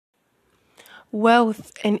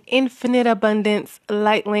Wealth and Infinite Abundance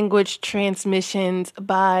Light Language Transmissions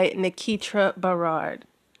by Nikitra Berard.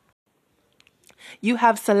 You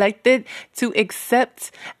have selected to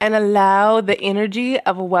accept and allow the energy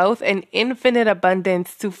of wealth and infinite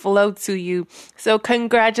abundance to flow to you. So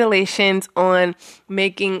congratulations on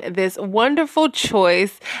making this wonderful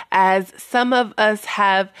choice, as some of us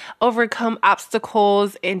have overcome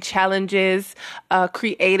obstacles and challenges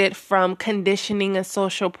created from conditioning and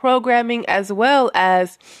social programming, as well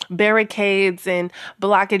as barricades and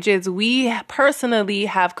blockages we personally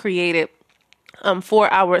have created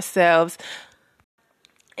for ourselves.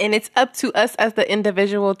 And it's up to us as the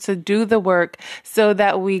individual to do the work so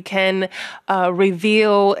that we can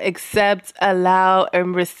reveal, accept, allow,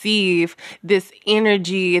 and receive this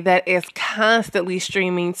energy that is constantly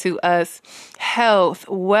streaming to us: health,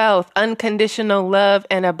 wealth, unconditional love,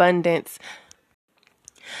 and abundance.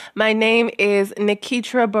 My name is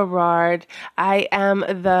Nikitra Berard. I am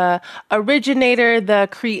the originator, the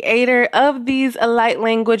creator of these light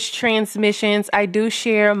language transmissions. I do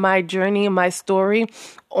share my journey, my story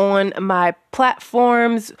on my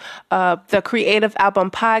platforms. The Creative Album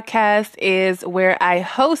Podcast is where I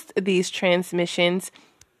host these transmissions.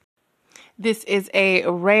 This is a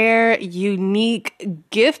rare, unique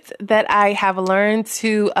gift that I have learned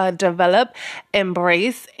to develop,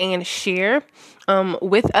 embrace, and share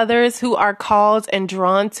with others who are called and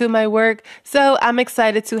drawn to my work. So I'm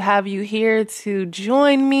excited to have you here to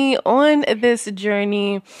join me on this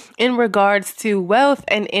journey in regards to wealth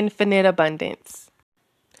and infinite abundance.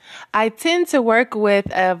 I tend to work with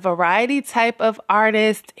a variety type of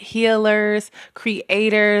artists, healers,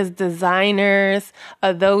 creators, designers,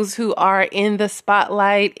 those who are in the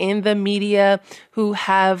spotlight, in the media, who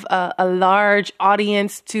have a large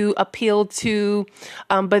audience to appeal to.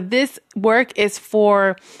 But this work is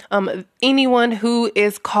for anyone who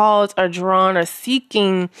is called or drawn or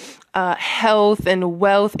seeking health and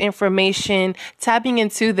wealth information, tapping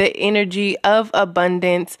into the energy of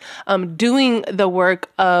abundance, doing the work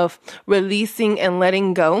of releasing and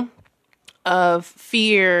letting go of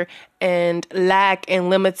fear and lack and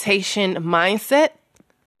limitation mindset.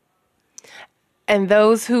 And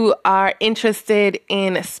those who are interested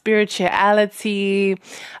in spirituality,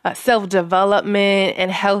 self-development,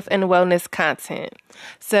 and health and wellness content.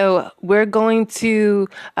 So we're going to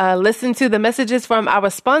listen to the messages from our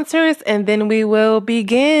sponsors, and then we will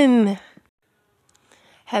begin.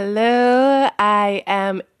 Hello, I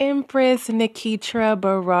am Empress Nikitra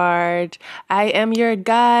Berard. I am your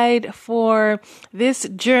guide for this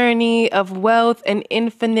journey of wealth and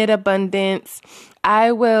infinite abundance.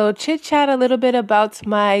 I will chit-chat a little bit about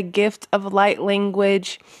my gift of light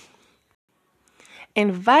language,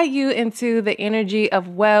 invite you into the energy of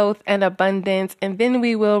wealth and abundance, and then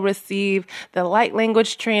we will receive the light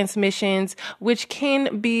language transmissions, which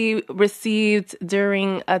can be received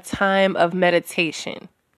during a time of meditation.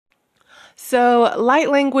 So light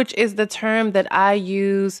language is the term that I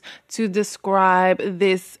use to describe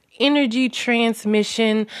this energy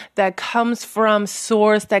transmission that comes from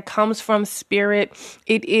source, that comes from spirit.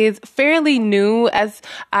 It is fairly new as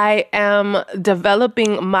I am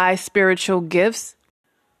developing my spiritual gifts.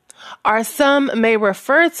 Or some may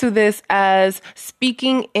refer to this as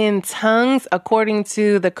speaking in tongues according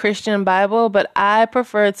to the Christian Bible, but I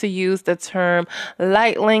prefer to use the term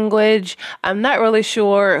light language. I'm not really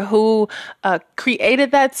sure who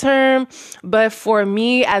created that term, but for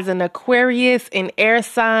me, as an Aquarius in air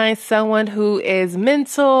sign, someone who is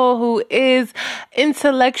mental, who is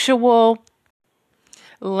intellectual,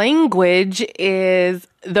 language is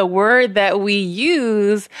the word that we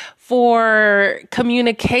use for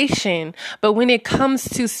communication. But when it comes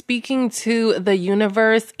to speaking to the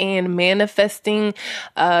universe and manifesting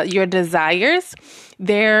your desires,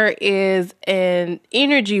 there is an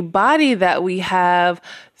energy body that we have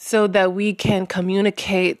so that we can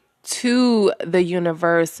communicate to the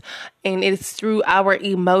universe, and it's through our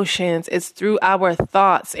emotions, it's through our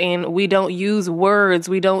thoughts, and we don't use words,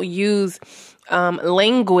 we don't use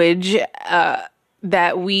language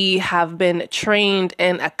that we have been trained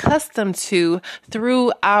and accustomed to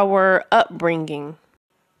through our upbringing.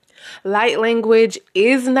 Light language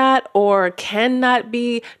is not or cannot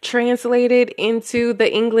be translated into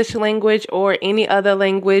the English language or any other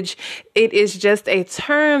language. It is just a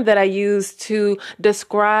term that I use to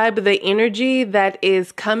describe the energy that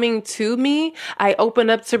is coming to me. I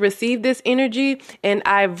open up to receive this energy and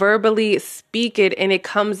I verbally speak it, and it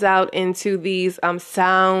comes out into these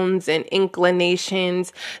sounds and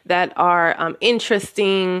inclinations that are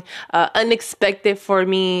interesting, unexpected for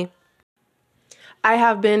me. I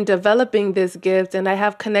have been developing this gift, and I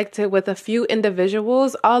have connected with a few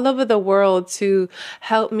individuals all over the world to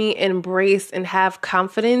help me embrace and have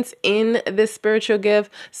confidence in this spiritual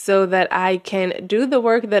gift so that I can do the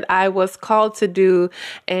work that I was called to do,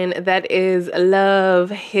 and that is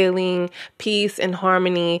love, healing, peace, and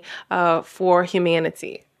harmony for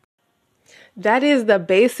humanity. That is the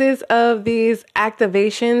basis of these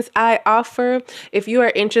activations I offer. If you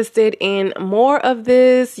are interested in more of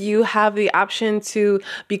this, you have the option to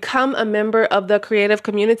become a member of the creative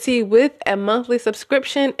community with a monthly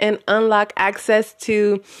subscription and unlock access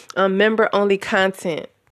to member-only content.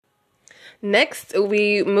 Next,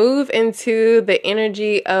 we move into the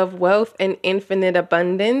energy of wealth and infinite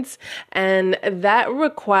abundance, and that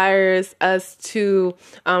requires us to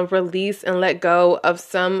release and let go of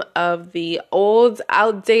some of the old,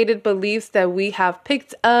 outdated beliefs that we have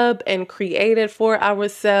picked up and created for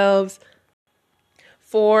ourselves.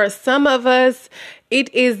 For some of us,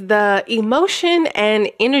 it is the emotion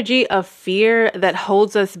and energy of fear that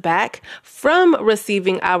holds us back from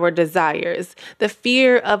receiving our desires. The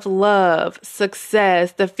fear of love,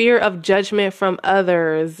 success, the fear of judgment from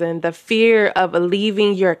others, and the fear of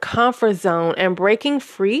leaving your comfort zone and breaking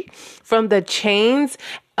free from the chains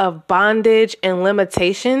of bondage and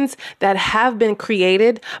limitations that have been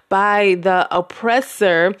created by the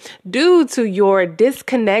oppressor due to your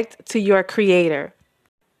disconnect to your creator.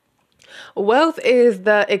 Wealth is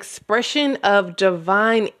the expression of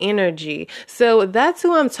divine energy. So that's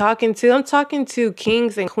who I'm talking to. I'm talking to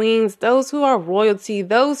kings and queens, those who are royalty,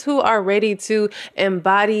 those who are ready to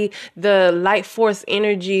embody the light force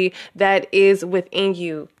energy that is within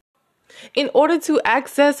you. In order to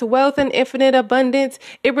access wealth and infinite abundance,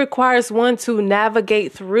 it requires one to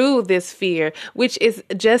navigate through this fear, which is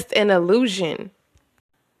just an illusion.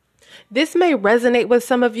 This may resonate with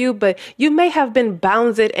some of you, but you may have been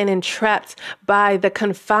bounded and entrapped by the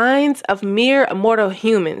confines of mere mortal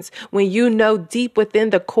humans when you know deep within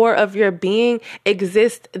the core of your being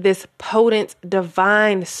exists this potent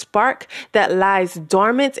divine spark that lies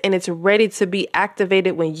dormant and it's ready to be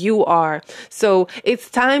activated when you are. So it's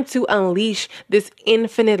time to unleash this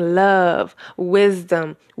infinite love,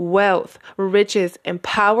 wisdom, wealth, riches, and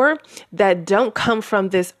power that don't come from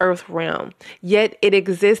this earth realm, yet it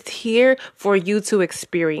exists here for you to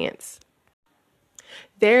experience.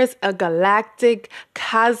 There's a galactic,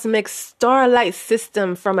 cosmic, starlight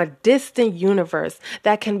system from a distant universe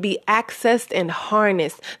that can be accessed and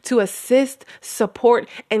harnessed to assist, support,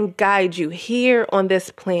 and guide you here on this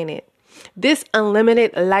planet. This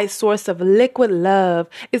unlimited light source of liquid love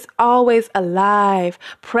is always alive,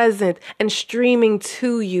 present, and streaming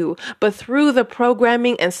to you. But through the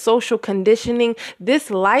programming and social conditioning,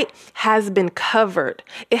 this light has been covered.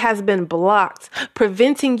 It has been blocked,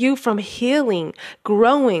 preventing you from healing,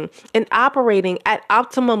 growing, and operating at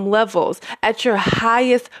optimum levels at your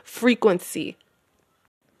highest frequency.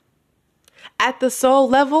 At the soul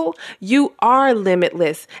level, you are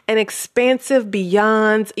limitless and expansive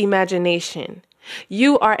beyond imagination.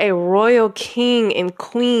 You are a royal king and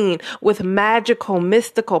queen with magical,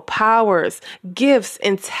 mystical powers, gifts,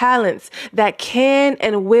 and talents that can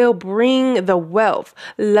and will bring the wealth,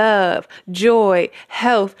 love, joy,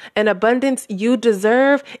 health, and abundance you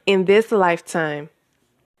deserve in this lifetime.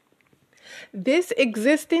 This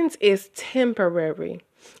existence is temporary.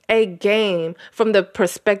 A game from the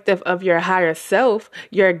perspective of your higher self,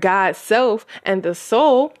 your God self, and the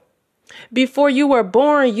soul. Before you were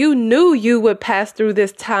born, you knew you would pass through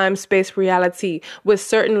this time-space reality with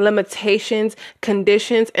certain limitations,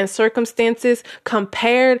 conditions, and circumstances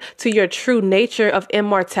compared to your true nature of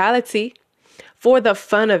immortality. For the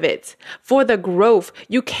fun of it, for the growth,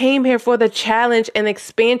 you came here for the challenge and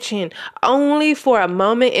expansion, only for a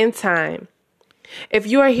moment in time. If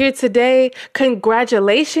you are here today,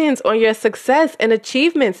 congratulations on your success and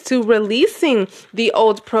achievements to releasing the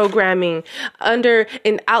old programming under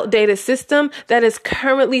an outdated system that is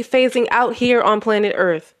currently phasing out here on planet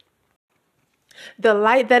Earth. The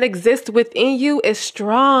light that exists within you is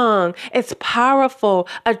strong, it's powerful,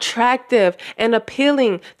 attractive, and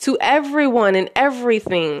appealing to everyone and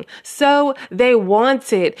everything. So they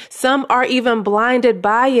want it. Some are even blinded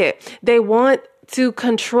by it. They want to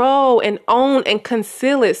control and own and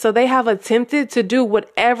conceal it. So they have attempted to do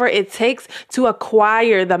whatever it takes to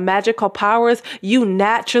acquire the magical powers you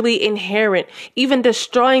naturally inherit, even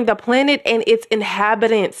destroying the planet and its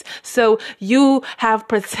inhabitants. So you have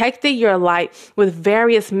protected your light with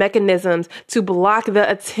various mechanisms to block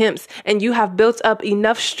the attempts, and you have built up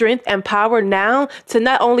enough strength and power now to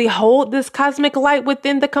not only hold this cosmic light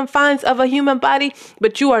within the confines of a human body,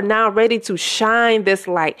 but you are now ready to shine this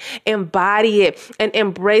light, embody it, and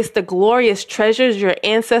embrace the glorious treasures your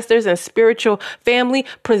ancestors and spiritual family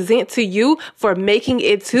present to you for making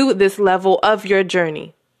it to this level of your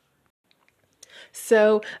journey.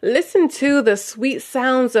 So listen to the sweet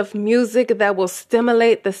sounds of music that will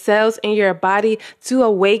stimulate the cells in your body to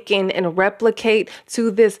awaken and replicate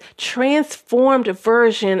to this transformed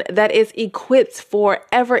version that is equipped for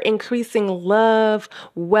ever increasing love,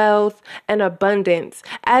 wealth, and abundance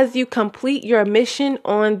as you complete your mission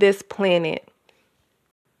on this planet.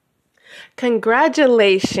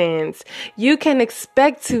 Congratulations! You can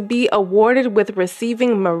expect to be awarded with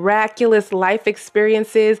receiving miraculous life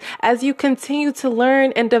experiences as you continue to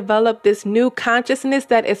learn and develop this new consciousness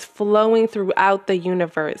that is flowing throughout the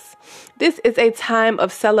universe. This is a time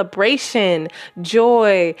of celebration,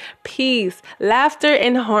 joy, peace, laughter,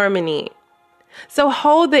 and harmony. So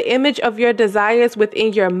hold the image of your desires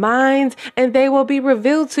within your mind, and they will be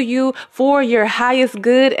revealed to you for your highest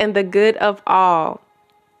good and the good of all.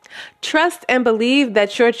 Trust and believe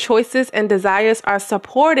that your choices and desires are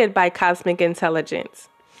supported by cosmic intelligence.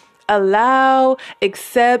 Allow,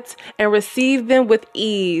 accept, and receive them with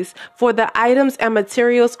ease, for the items and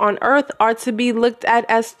materials on earth are to be looked at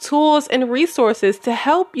as tools and resources to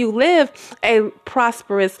help you live a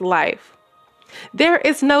prosperous life. There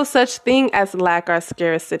is no such thing as lack or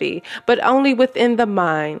scarcity, but only within the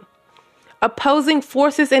mind. Opposing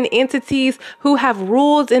forces and entities who have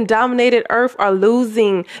ruled and dominated Earth are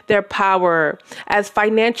losing their power as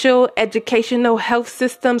financial, educational, health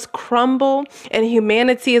systems crumble, and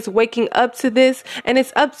humanity is waking up to this. And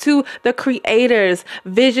it's up to the creators,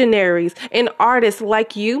 visionaries, and artists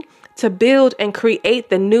like you to build and create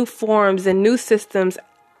the new forms and new systems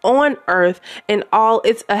on earth, and all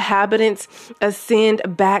its inhabitants ascend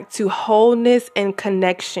back to wholeness and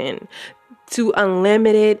connection, to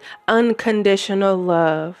unlimited, unconditional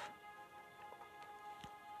love.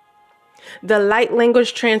 The light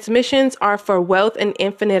language transmissions are for wealth and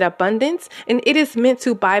infinite abundance, and it is meant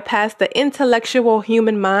to bypass the intellectual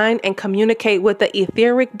human mind and communicate with the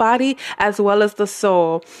etheric body as well as the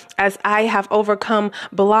soul, as I have overcome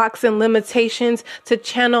blocks and limitations to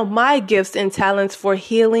channel my gifts and talents for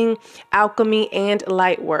healing, alchemy, and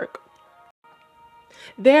light work.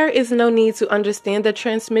 There is no need to understand the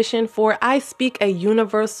transmission, for I speak a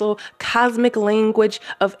universal cosmic language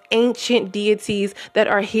of ancient deities that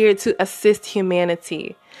are here to assist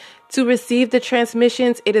humanity. To receive the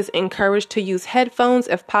transmissions, it is encouraged to use headphones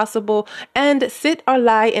if possible and sit or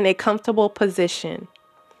lie in a comfortable position.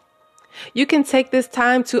 You can take this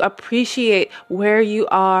time to appreciate where you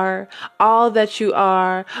are, all that you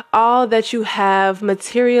have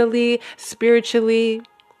materially, spiritually,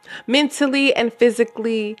 mentally, and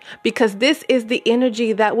physically, because this is the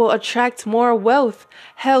energy that will attract more wealth,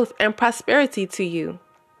 health, and prosperity to you.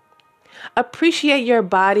 Appreciate your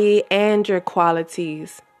body and your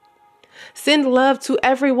qualities. Send love to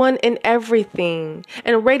everyone and everything,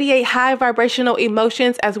 and radiate high vibrational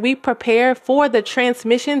emotions as we prepare for the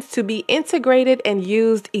transmissions to be integrated and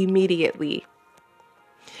used immediately.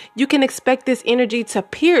 You can expect this energy to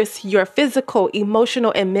pierce your physical,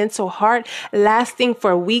 emotional, and mental heart, lasting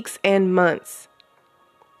for weeks and months.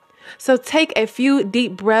 So take a few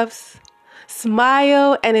deep breaths,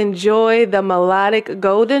 smile, and enjoy the melodic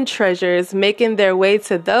golden treasures making their way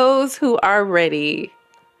to those who are ready.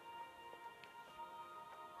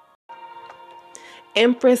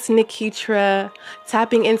 Empress Nikitra,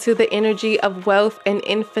 tapping into the energy of wealth and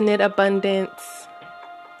infinite abundance.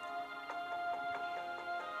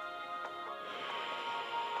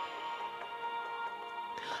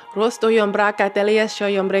 Rosto yombraka telia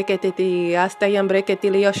shoyombreketi, hasta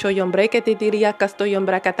yombreketi lio shoyombreketi ria casto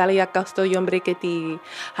yombraka talia casto yombreketi.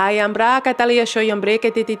 Hayambraka talia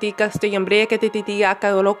shoyombreketi casto yombreketi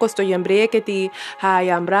aka locosto yombreketi.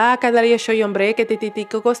 Hayambraka talia shoyombreketi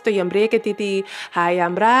costo yombreketi.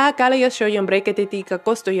 Hayambraka talia shoyombreketi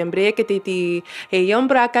costo yombreketi.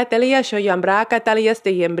 Heyombraka talia shoyombraka talia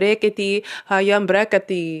ste yombreketi.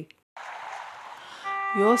 Hayambrakati.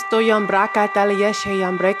 Yo estoy ombraka talia she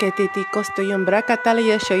ombreke titi costo ombraka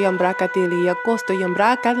talia she ombraka tilia costo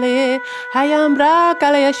ombraka le hay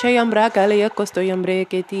ombraka le she ombraka le costo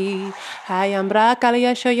ombreke ti hay ombraka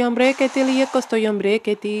le she ombreke tilia costo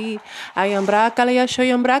ombreke ti hay ombraka le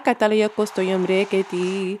she ombraka talia costo ombreke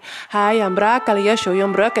ti hay ombraka le she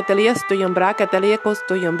ombraka talia sto ombraka talia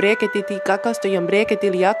costo ombreke titi costo ombreke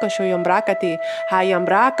tilia costo ombraka ti hay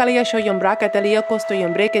ombraka le she ombraka talia costo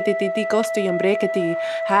ombreke titi costo ombreke ti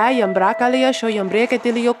Hayam brakalia shoyam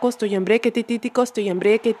breketili costo yam breketiti costo yam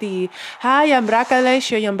breketi. Hayam brakale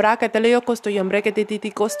shoyam brakatelio costo yam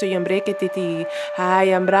breketiti costo yam breketiti.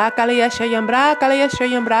 Hayam brakalia shoyam brakale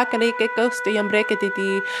costo yam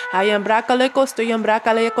breketiti. Hayam brakale costo yam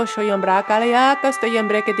brakale costo yam brakalea costo yam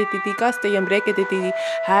breketiti costo yam breketiti.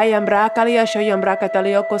 Hayam brakalia shoyam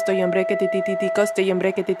brakatelio costo yam breketiti costo yam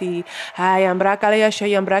breketiti. Hayam brakalia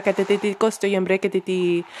shoyam braketiti costo yam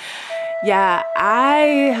breketiti. Yeah,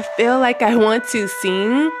 I feel like I want to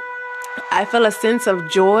sing. I feel a sense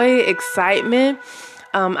of joy, excitement.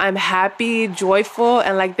 I'm happy, joyful,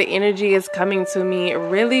 and like the energy is coming to me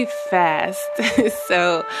really fast.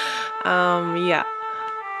 So, yeah.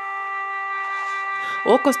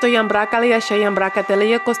 O kostoyam brakalia shayam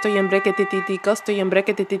brakatelia kostoyam breketiti kostoyam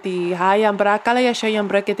breketiti hayam brakalia shayam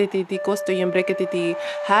breketiti kostoyam breketiti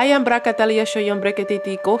hayam brakatalia shayam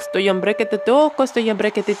breketiti kostoyam breketeto kostoyam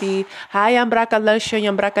breketiti hayam brakalia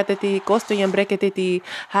shayam braketiti kostoyam breketiti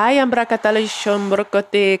hayam brakatalia shayam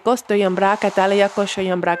brekete kostoyam brakatalia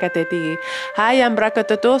kostoyam breketiti hayam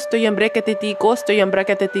brakateto kostoyam breketiti kostoyam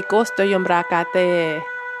breketiti kostoyam brakate.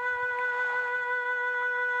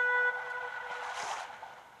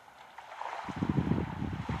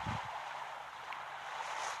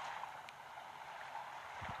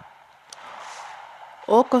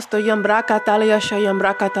 O kostoyam brakatalia shayam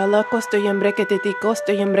brakatala kostoyam breketiti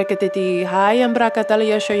kostoyam breketiti hayam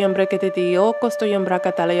brakatalia shayam breketiti o kostoyam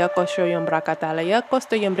brakatalia kostoyam brakatalia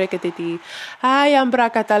kostoyam breketiti hayam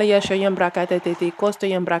brakatalia shayam braketiti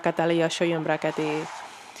kostoyam brakatalia shayam breketiti.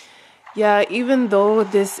 Yeah, even though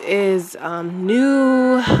this is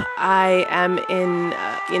new, I am in,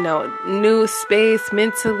 new space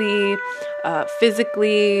mentally,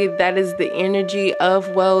 physically. That is the energy of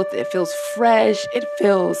wealth. It feels fresh. It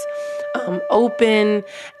feels open.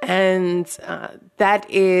 And that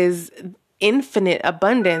is infinite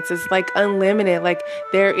abundance. It's like unlimited. Like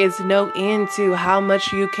there is no end to how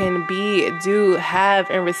much you can be, do, have,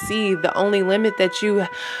 and receive. The only limit that you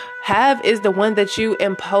have is the one that you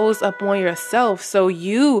impose upon yourself. So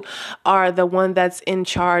you are the one that's in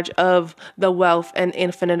charge of the wealth and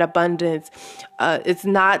infinite abundance. It's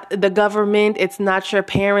not the government. It's not your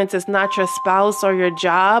parents. It's not your spouse or your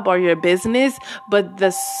job or your business, but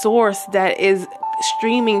the source that is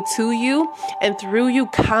streaming to you and through you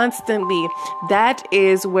constantly. That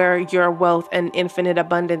is where your wealth and infinite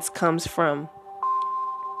abundance comes from.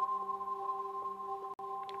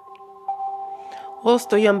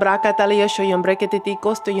 Kostoyam brakatalia shoyam breketiti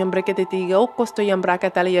kostoyam breketiti o kostoyam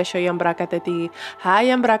brakatalia shoyam brakateti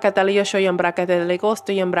hayam brakatalia shoyam brakateli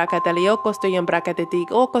kostoyam brakatalia kostoyam brakateti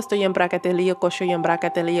o kostoyam brakatalia kostoyam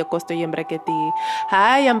brakatalia kostoyam breketi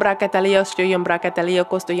hayam brakatalia shoyam brakatalia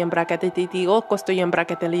kostoyam brakateti o kostoyam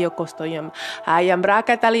brakatalia kostoyam hayam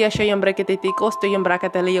brakatalia shoyam breketiti kostoyam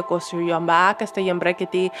brakatalia kostoyam bakastoyam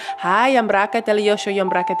breketi hayam brakatalia shoyam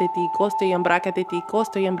brakateti kostoyam brakateti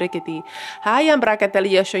kostoyam breketi hayam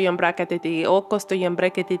brakatalia shoyam brakateti o kostoyam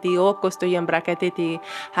breketiti o kostoyam brakateti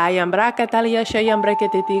hayam brakatalia shoyam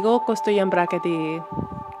breketiti o kostoyam brakati.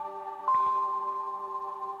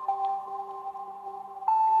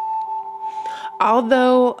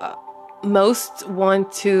 Although most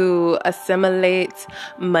want to assimilate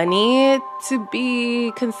money to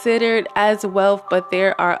be considered as wealth, but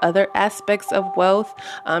there are other aspects of wealth.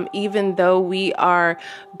 Even though we are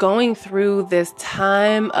going through this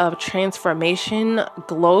time of transformation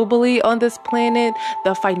globally on this planet,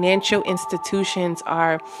 the financial institutions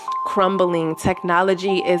are crumbling.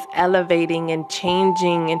 Technology is elevating and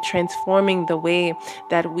changing and transforming the way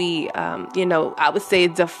that we, I would say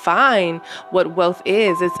define what wealth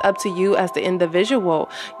is. It's up to you as the individual.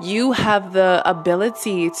 You have the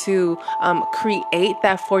ability to create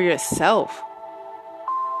that for yourself.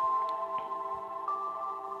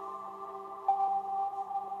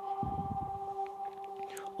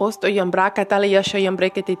 Kostoyam brakatalia shoyam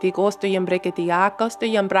breketiti kostoyam breketiya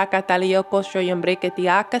kostoyam brakatalia kostoyam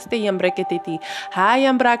breketiya kostoyam breketiti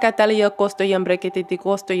hayam brakatalia kostoyam breketiti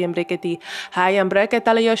kostoyam breketi hayam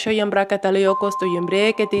brakatalia shoyam brakatalia kostoyam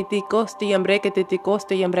breketiti kostoyam breketiti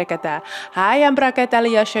kostoyam breketa hayam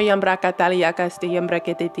brakatalia shoyam brakatalia kostoyam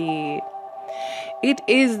breketiti. It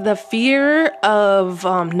is the fear of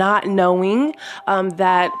not knowing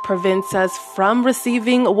that prevents us from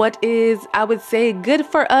receiving what is, I would say, good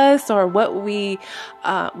for us, or what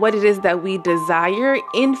it is that we desire.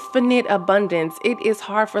 Infinite abundance. It is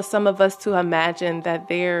hard for some of us to imagine that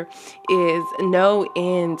there is no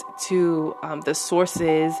end to the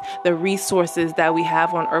sources, the resources that we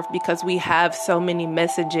have on earth, because we have so many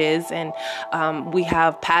messages and we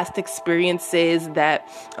have past experiences that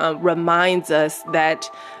reminds us that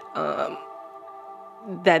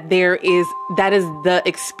that is the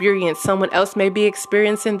experience. Someone else may be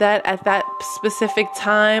experiencing that at that specific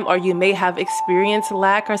time, or you may have experienced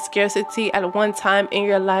lack or scarcity at one time in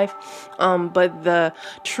your life. But the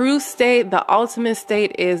true state, the ultimate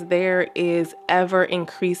state, is there is ever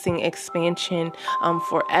increasing expansion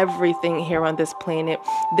for everything here on this planet.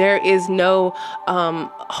 There is no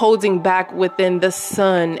holding back within the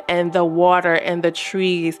sun and the water and the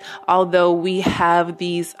trees. Although we have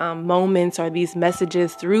these moments or these messages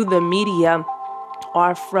through the media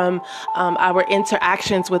or from our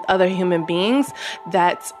interactions with other human beings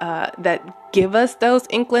that give us those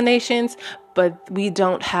inclinations, but we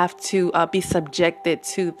don't have to be subjected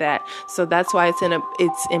to that. So that's why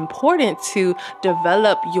it's important to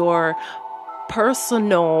develop your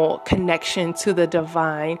personal connection to the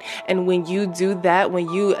divine. And when you do that, when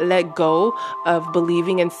you let go of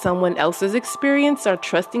believing in someone else's experience or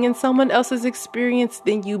trusting in someone else's experience,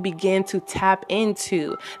 then you begin to tap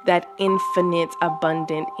into that infinite,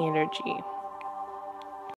 abundant energy.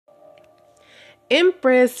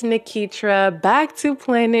 Empress Nikitra, back to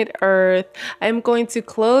planet Earth. I'm going to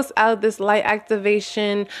close out this light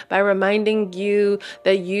activation by reminding you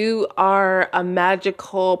that you are a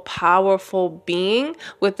magical, powerful being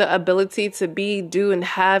with the ability to be, do, and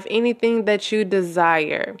have anything that you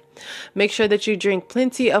desire. Make sure that you drink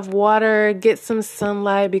plenty of water, get some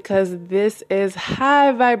sunlight, because this is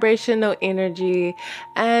high vibrational energy,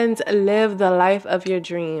 and live the life of your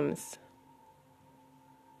dreams.